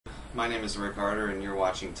My name is Rick Arter and you're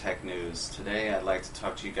watching Tech News. Today I'd like to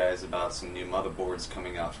talk to you guys about some new motherboards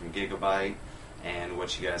coming out from Gigabyte and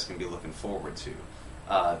what you guys can be looking forward to.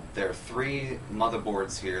 There are three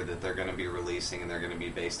motherboards here that they're going to be releasing, and they're going to be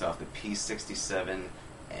based off the P67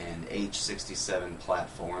 and H67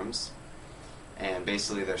 platforms. And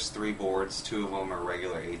basically there's three boards. Two of them are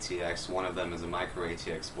regular ATX, one of them is a micro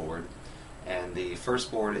ATX board. And the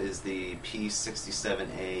first board is the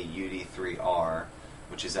P67A-UD3R,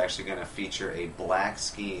 which is actually going to feature a black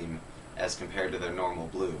scheme as compared to their normal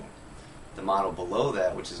blue. The model below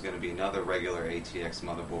that, which is going to be another regular ATX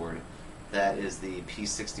motherboard, that is the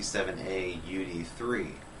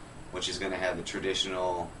P67A-UD3, which is going to have the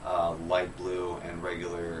traditional light blue and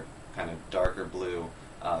regular kind of darker blue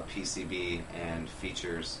PCB and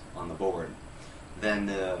features on the board. Then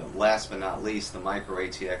last but not least, the micro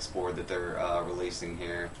ATX board that they're releasing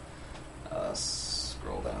here.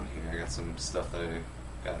 Scroll down here, I got some stuff that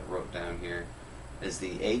I wrote down here, is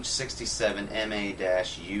the H67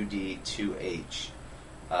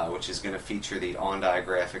 mA-UD3R, which is going to feature the on-die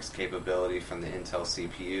graphics capability from the Intel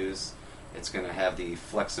CPUs. It's going to have the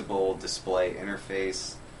flexible display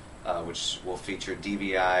interface, which will feature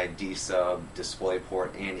DVI, D-sub,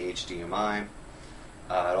 DisplayPort, and HDMI. It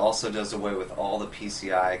also does away with all the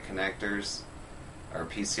PCI connectors, or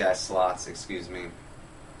PCI slots, excuse me.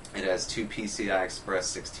 It has two PCI Express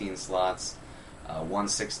 16 slots, one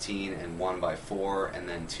 16 and one by 4, and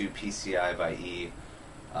then two PCI by E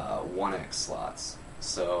 1X slots.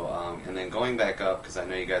 So, and then going back up, because I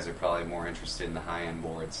know you guys are probably more interested in the high-end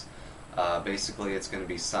boards, basically it's going to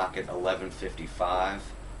be socket 1155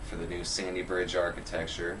 for the new Sandy Bridge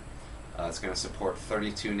architecture. It's going to support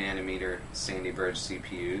 32 nanometer Sandy Bridge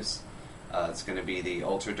CPUs. It's going to be the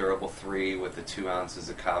ultra durable 3 with the 2 ounces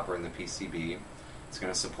of copper in the PCB. It's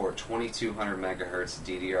going to support 2200 megahertz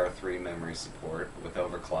DDR3 memory support with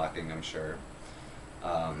overclocking, I'm sure.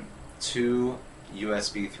 2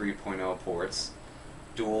 USB 3.0 ports,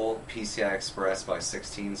 dual PCI Express by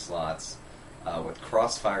 16 slots, with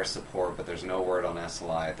crossfire support, but there's no word on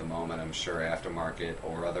SLI at the moment. I'm sure aftermarket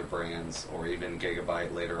or other brands or even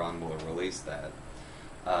Gigabyte later on will release that.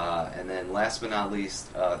 And then last but not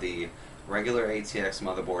least, the regular ATX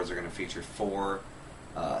motherboards are going to feature 4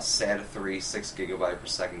 SATA 3 6 gigabyte per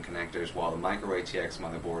second connectors, while the micro ATX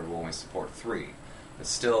motherboard will only support 3. But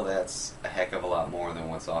still, that's a heck of a lot more than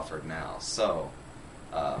what's offered now. So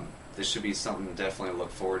this should be something definitely to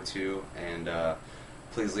look forward to, and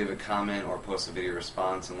please leave a comment or post a video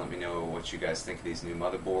response and let me know what you guys think of these new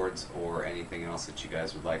motherboards or anything else that you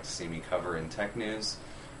guys would like to see me cover in tech news.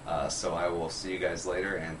 So I will see you guys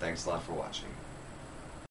later, and thanks a lot for watching.